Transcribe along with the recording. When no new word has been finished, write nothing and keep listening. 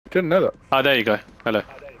Didn't know that. Oh, there you go. Hello.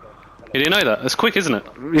 You didn't know that? It's quick, isn't it?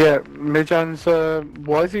 Yeah, Mijan's,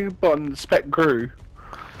 why is he on Spec Grew?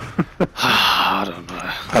 I don't know.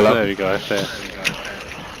 Hello? There we go. There.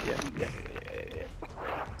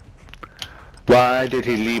 Why did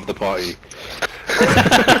he leave the party?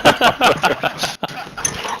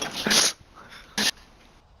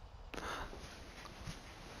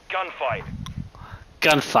 Gunfight.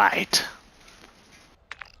 Gunfight.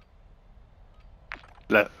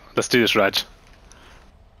 Let's do this, Raj.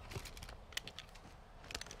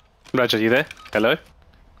 Raj, are you there? Hello?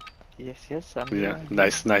 Yes, yes, I'm Yeah, here.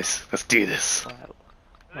 nice, nice. Let's do this.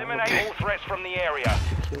 Eliminate all threats from the area.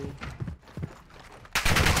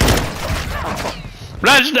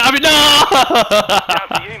 Raj, I mean, no! Down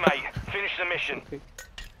to you, mate. Finish the mission.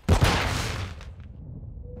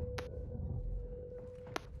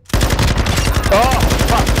 Oh,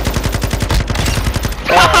 fuck!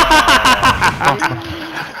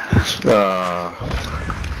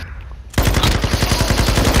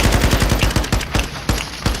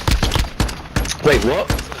 Wait, what?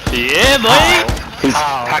 Yeah, boy!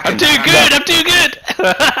 I'm too good, I'm too good!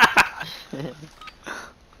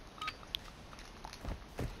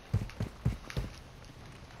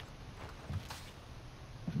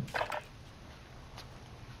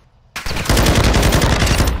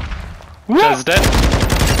 That's dead.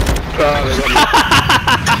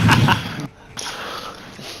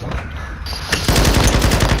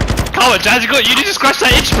 Come on, Jazz, you need to scratch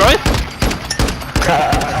that itch, bro!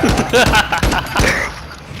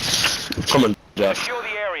 Come on, Jeff. Secure the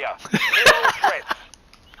area. Clear all threats.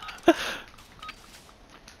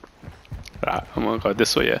 Right, I'm gonna go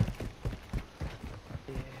this way, yeah.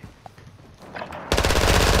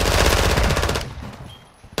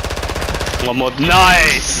 One more,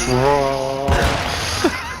 nice!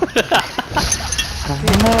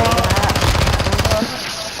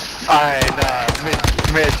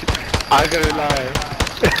 Mitch, I'm gonna lie.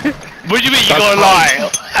 What do you mean you gotta lie?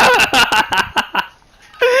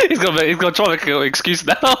 he's gonna try to make an excuse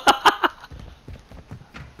now.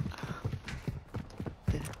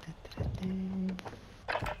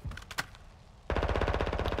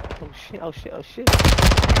 Oh shit, oh shit, oh shit.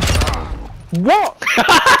 What?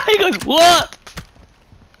 He goes, what?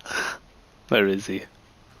 Where is he?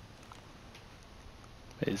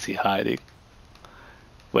 Where is he hiding?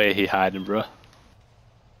 Where he hiding, bro?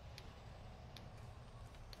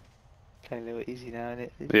 Playing a little easy now,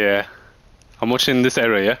 innit? Yeah. I'm watching this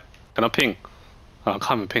area, yeah? Can I ping? Oh, I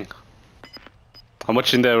can't even ping. I'm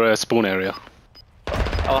watching their spawn area.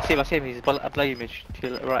 Oh, I see him, he's a blow image to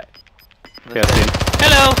your right. Yeah, I see him.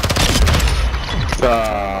 Hello!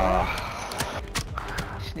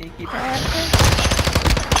 Sneaky bastard.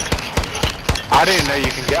 I didn't know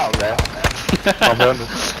you can get out there. I'll be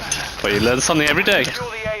honest. Well, you learn something every day.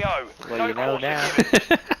 Secure the AO. Well, you know now.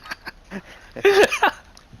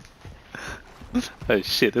 Oh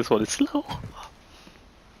shit, this one is slow.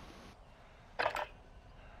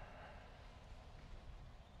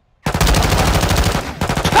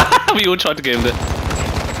 We all tried to get him there.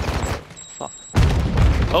 Fuck.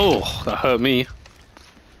 Oh, that hurt me.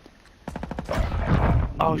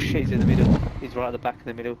 Oh shit, he's in the middle. He's right at the back in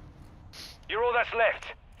the middle. You're all that's left.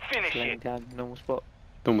 Finish Laying it. down, normal spot.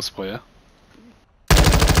 Normal spot, yeah?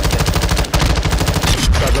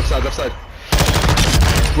 Left side, left side.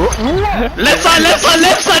 Left side, left side,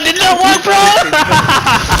 left side! Did not work, bro!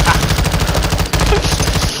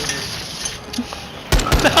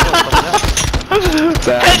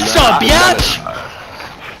 Headshot, biatch!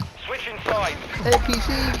 Switching sides. Hey,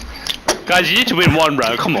 peasy. Guys, you need to win one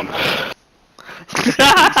round, come on.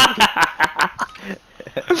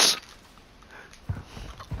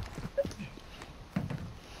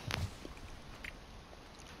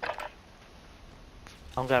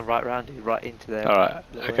 I'm going right round you, right into there. Alright,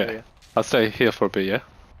 okay. I'll stay here for a bit, yeah?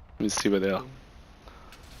 Let me see where they are.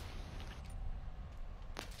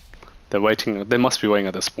 They're waiting, they must be waiting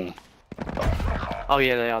at the spawn. Oh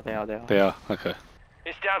yeah, they are. They are, okay.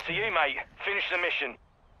 It's down to you, mate. Finish the mission.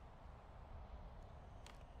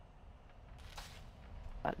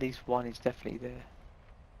 At least one is definitely there.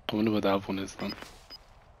 I wonder where the other one is then.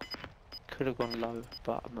 Could have gone low,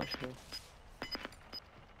 but I'm not sure.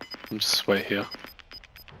 I'll just wait here.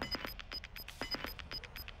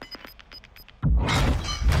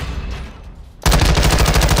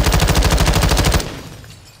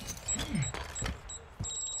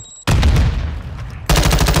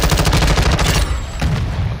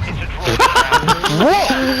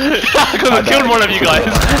 I could have killed one of you guys.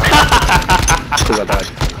 Because I died.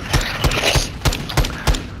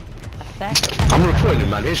 I'm reporting him,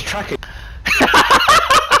 man. He's tracking.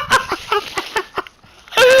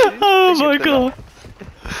 Oh my god.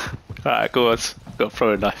 Alright, go on. Got to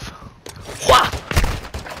throw a knife.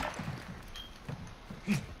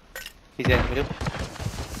 He's in the middle.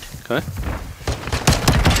 Okay.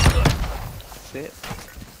 That's it.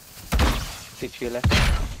 Stick to your left.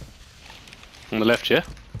 On the left, yeah?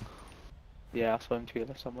 Yeah, I saw him to your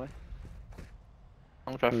left somewhere.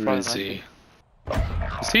 I'm gonna try to throw Where him. is he?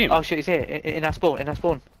 actually. I see him. Oh shit, he's here. In our spawn, in our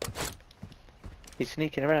spawn. He's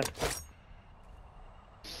sneaking around.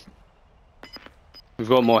 We've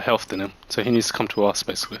got more health than him, so he needs to come to us,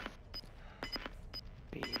 basically.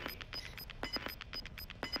 I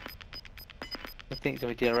think he's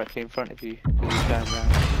gonna be directly in front of you because he's going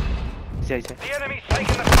around. He's here. The enemy's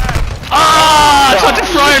taking the flag. Ah! I tried to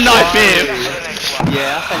throw a knife in!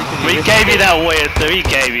 Yeah, I thought We gave you that weird, so we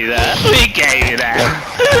gave you that. We gave you that.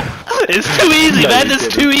 It's too easy, man. It's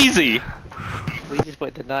too easy. We just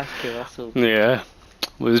wanted the knife kill, that's all. Yeah.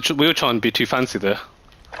 We were trying to be too fancy there.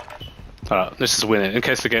 Alright, let's just win it in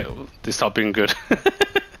case they start being good.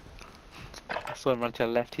 I saw him run to the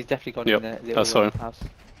left. He's definitely gone Yep, in the I little saw him. house.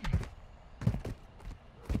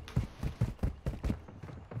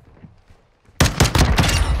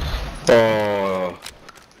 Oh.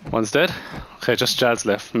 One's dead. Okay, just Jad's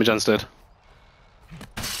left. Mijan's dead.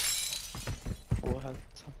 What?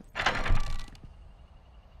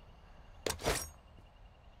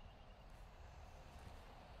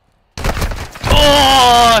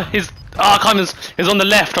 Oh! Carmen's is on the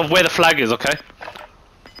left of where the flag is, okay?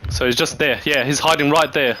 So he's just there. Yeah, he's hiding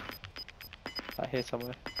right there. Right here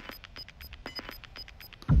somewhere.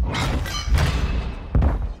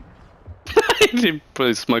 He didn't put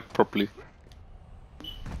his smoke properly.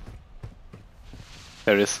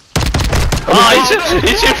 There he is. Oh,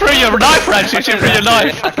 you should throw your knife, Raj! You should throw your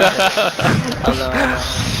knife! I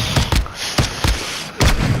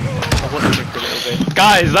want to drink a little bit.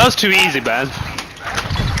 Guys, that was too easy, man.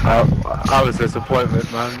 I was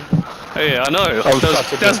disappointment, man. Yeah, I know. was That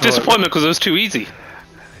such a was disappointment because it was too easy.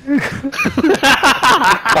 But,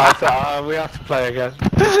 we have to play again.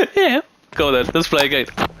 Yeah. Go then, let's play again.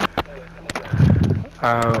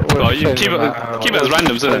 Well, you keep it as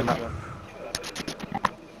randoms, isn't it?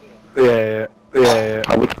 Yeah.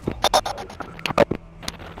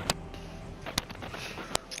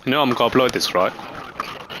 You know I'm gonna upload this, right?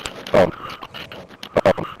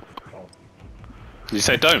 You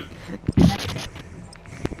say don't.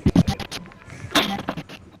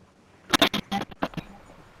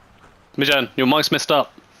 Mijan, your mic's messed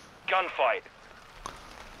up. Gunfight.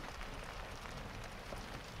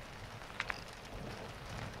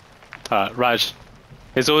 Raj.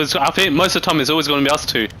 It's always, I think most of the time it's always going to be us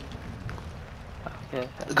two. Yeah.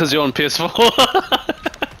 Because you're on PS4.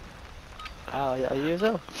 Oh, yeah, are you as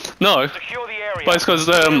well? No, Secure the area. but it's because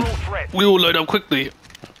Clear all threats. we all load up quickly.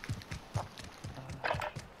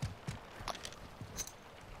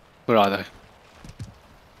 Where are they?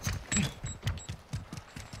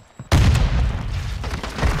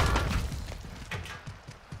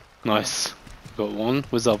 Nice. Got one.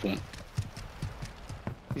 Where's the other one?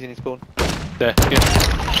 He's in his spawn. There. Yeah.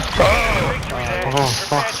 Victory there.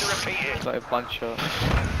 Prepare to repeat it. Got a one shot.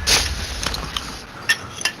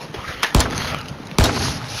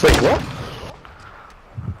 Wait, what?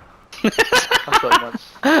 I shot him once.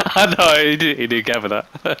 I know, he didn't gather that.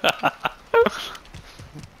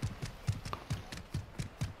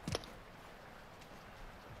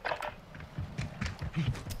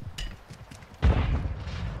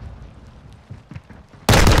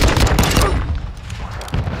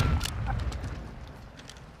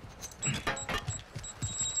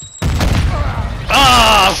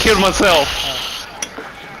 I've killed myself.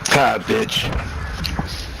 Ah, bitch.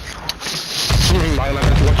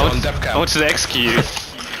 I want to execute you.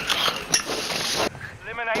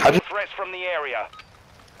 Eliminate all threats from the area.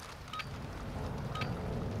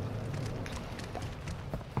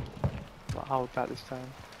 I'll hold back this time.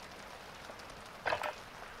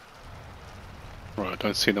 Right, I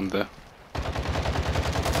don't see them there.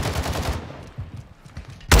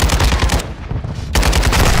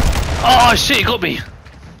 Oh shit, he got me!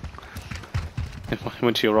 He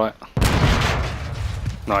went to your right.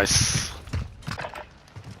 Nice.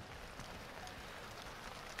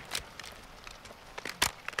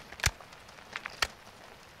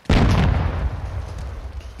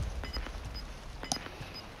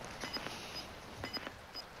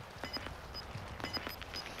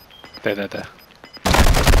 There.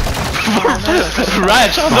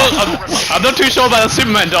 Raj, I'm not too sure about the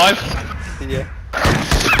Superman dive. Yeah.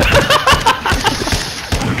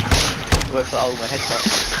 Works for all my headshot.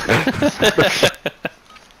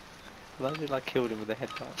 Imagine I killed him with a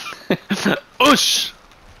headshot. Oosh!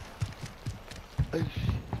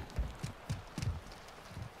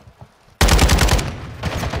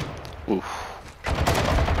 Oof.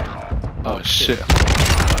 Oh shit.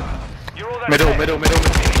 You're all that Middle.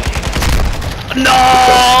 No!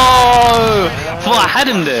 Thought I had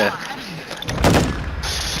him there.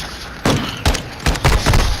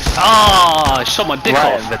 Ah, I shot my dick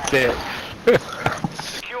Right, off. that's it.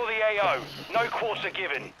 Secure the AO. No quarter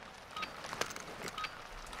given.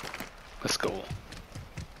 Let's go.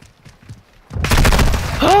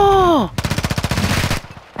 Oh!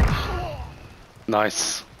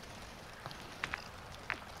 Nice.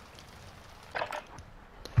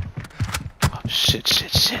 Oh, shit.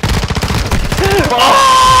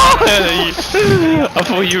 Oh! I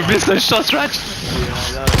thought you missed those shots, Raj.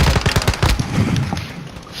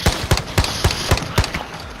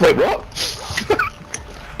 Wait, what?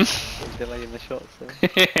 Delaying the shots. So.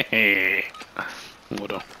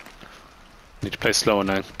 Hold on. Need to play slower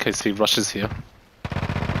now in case he rushes here.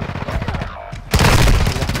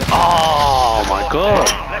 Oh my god!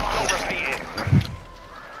 Let's not repeat it.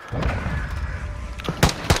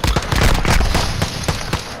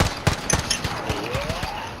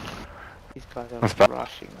 These guys That's are bad.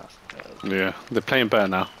 rushing us. Yeah, they're playing better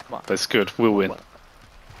now. What? That's good. We'll win. What?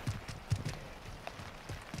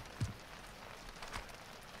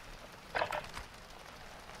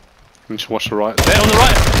 You should watch the right. There on the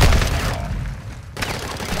right!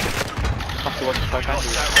 Have to watch the back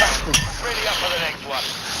angle. Ready up for the next one.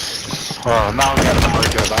 Oh, now I'm getting the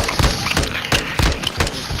mojo back.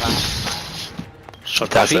 Shot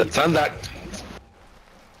That's that. it. Turn back.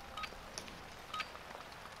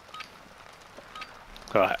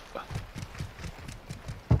 Alright.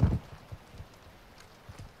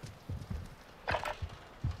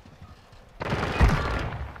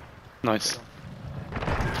 Nice.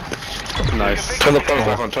 Nice. Turn the clothes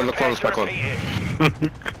back on. Turn the clothes back on. Repeat it.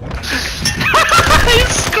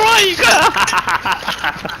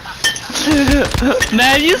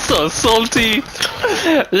 Man, you're so salty.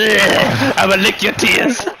 I'ma lick your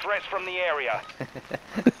tears. All threats from the area.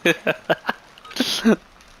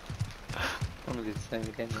 I'm gonna do the same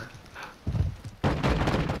again. Though.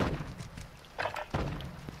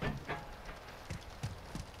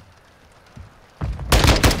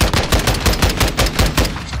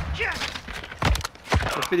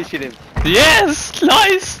 We're finishing him. Yes,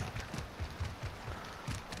 nice.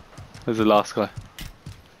 There's the last guy.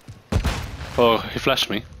 Oh, he flashed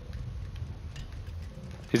me.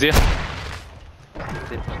 He's here.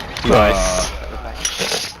 That's it. Nice.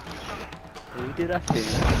 Who did I think?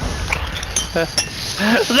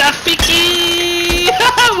 Rafiki!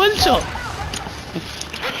 One shot.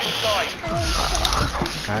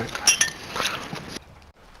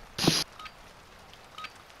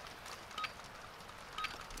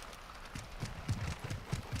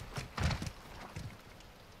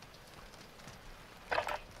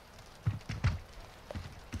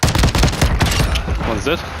 One's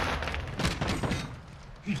dead.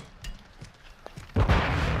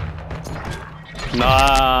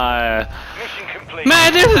 Nice. Mission complete.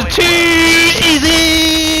 Man, this is too easy!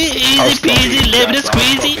 Easy peasy, lemon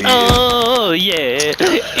squeezy, oh yeah!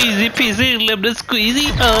 Easy peasy, lemon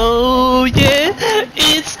squeezy, oh yeah!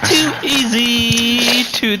 It's too easy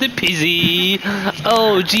to the peasy,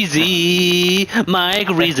 oh jeezy, my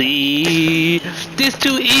greasy. This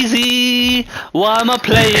too easy, why am I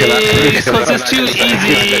playing? Cause it's too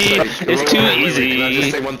easy, it's too Can I just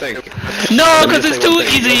easy. say one thing? No, cause it's too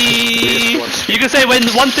easy! You can say one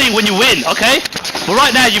thing when you win, okay? But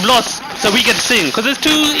right now you've lost, so we get to sing, cause it's too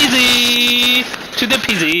easy to the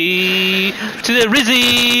peasy, to the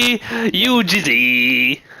rizzy, you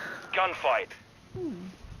jizzy. Gunfight.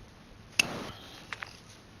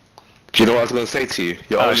 Do you know what I was going to say to you?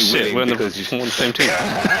 You're Oh only shit, we're winning on the, because we're on the same team.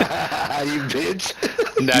 you bitch.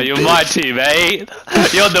 Now you're my team, eh?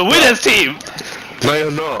 You're on the winner's team. No,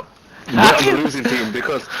 you're not. We're on the losing team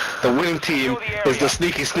because the winning team is the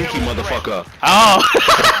sneaky motherfucker. Oh.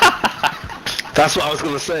 That's what I was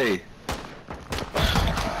going to say.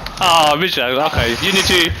 Oh, Richard, okay. You need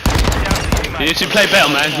to play better,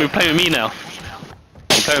 man. We're playing with me now.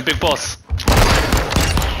 We're playing with Big Boss.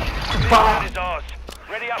 This is ours.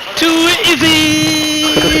 Ready up for the Too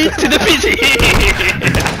easy to the peasy.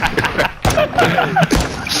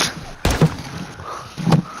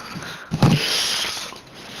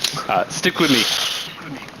 Stick with me.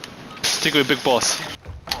 Stick with Big Boss.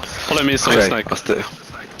 Follow me, Soul Snake. I'll stay.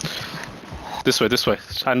 This way.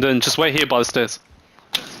 And then just wait here by the stairs.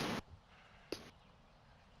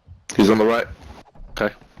 He's on the right.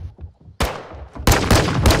 Okay.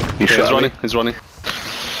 He's Yeah, shot he's running.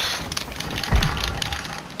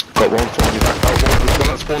 Got one from you back out. There's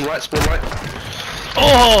one at spawn right.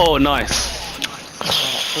 Oh, nice.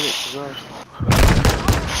 Bullets as well.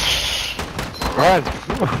 Ryan,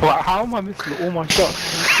 how am I missing all my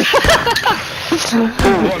shots?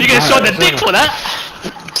 You get shot in the dick for that?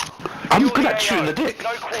 I'm good at shooting the dick. No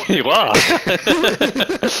quarter. You are.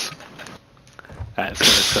 Alright, let's go,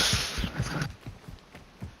 let's go.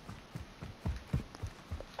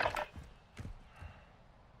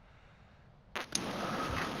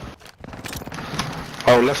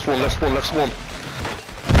 Oh, left spawn, left spawn, left spawn.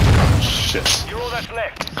 Shit. You're all that's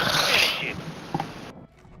left. Finish it.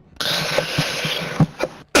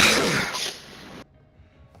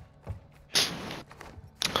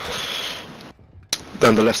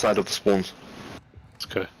 Down the left side of the spawns. Let's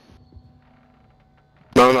go.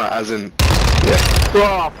 No, as in, yeah.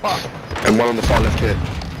 Oh, fuck. And one on the far left here.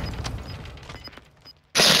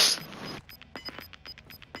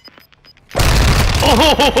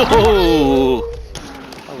 Oh!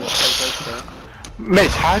 Mitch,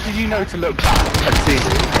 how did you know to look back and see?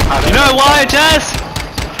 You know why, Jazz?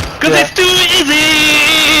 Cause it's too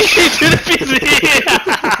easy to the busy.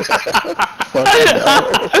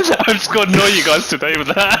 I'm just gonna annoy you guys today with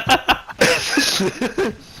that.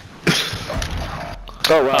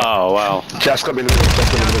 Oh wow. Oh wow. Just got me in the middle,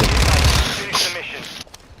 just got me in the middle. Finish the mission.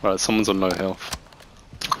 Right, someone's on low health.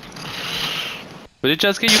 Where did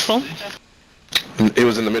Jazz get you from? He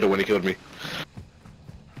was in the middle when he killed me.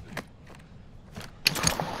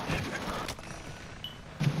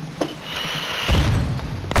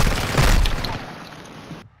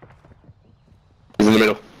 He's in the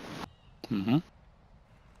middle. Mm-hmm.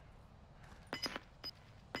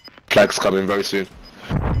 Flag's coming very soon.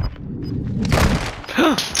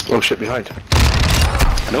 Oh shit, behind.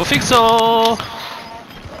 I don't think so.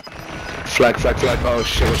 Flag, flag, flag. Oh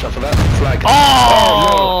shit, watch out for that. Flag.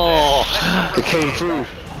 Oh! No. It came through.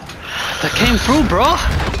 That came through, bro.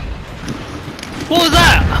 What was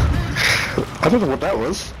that? I don't know what that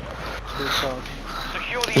was.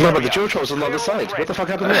 Secure the No, area. but the drill trap was on the other side. What the fuck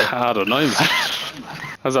happened there? I don't know, man.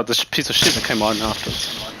 That was like this piece of shit that came on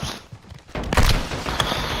afterwards.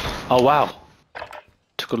 Oh wow.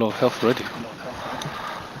 Took a lot of health already.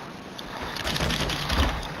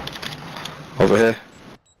 Over here.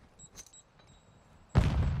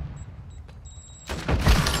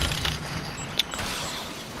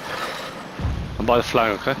 I'm by the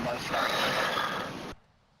flag, okay?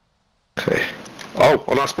 Okay. Oh,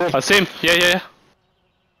 on our spawn. I see him. Yeah, yeah, yeah.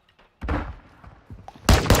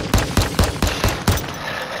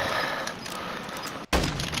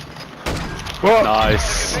 What?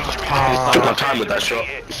 Nice. Took my time with that shot.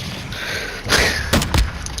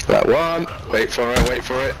 That one. Wait for it, wait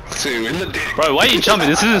for it. Two in the dick. Bro, why are you jumping?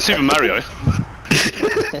 This isn't Super Mario.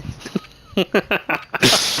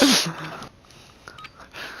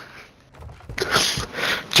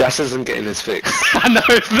 Jas isn't getting his fix. I know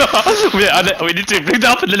it's not. We need to bring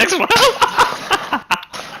that up in the next one.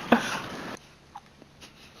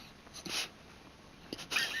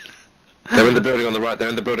 They're in the building on the right, they're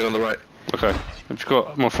in the building on the right. Okay. Have you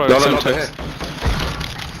got more throw? No, not here.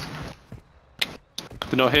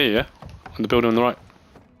 They're not here, yeah? On the building on the right.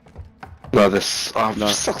 No, this. Oh, No.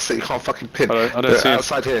 for fuck's sake, you can't fucking pin. I don't They're see him.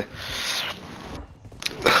 outside here.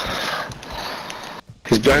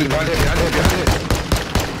 He's behind here, behind here, behind here.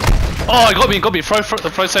 Oh, he got me, Throw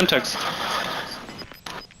Semtex.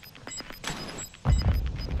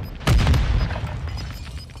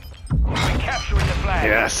 We're capturing the flag.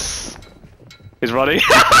 Yes. He's running.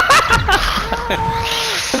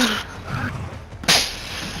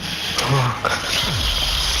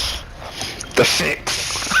 The fix.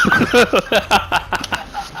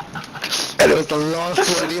 And it was the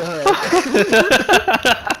last one you heard.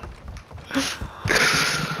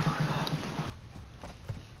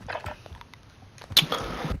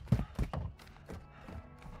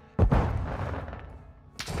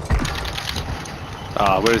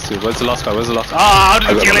 Ah, where is he? Where's the last guy? Where's the last? Ah,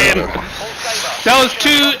 how did you kill him? That was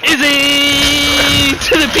too easy!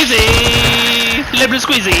 To the busy! Lemon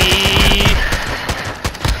squeezy!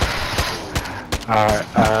 Alright,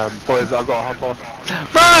 boys, I've got to hop off.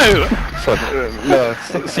 Bro! No,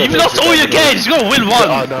 You've lost all your games, you gotta win one!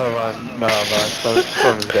 Oh no, man. No, man.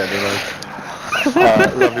 Someone's getting me,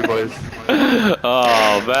 man. Love you, boys.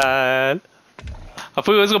 Oh, man. I thought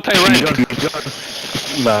we was gonna play rank.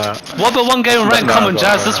 Nah. What about one game of rank? Nah, Come on, nah,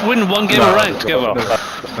 Jazz, nah. let's win one game of rank together.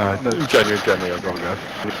 Genuinely, I've got to go.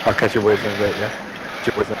 I'll catch you boys in a bit, yeah?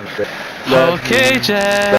 Okay, Jazz.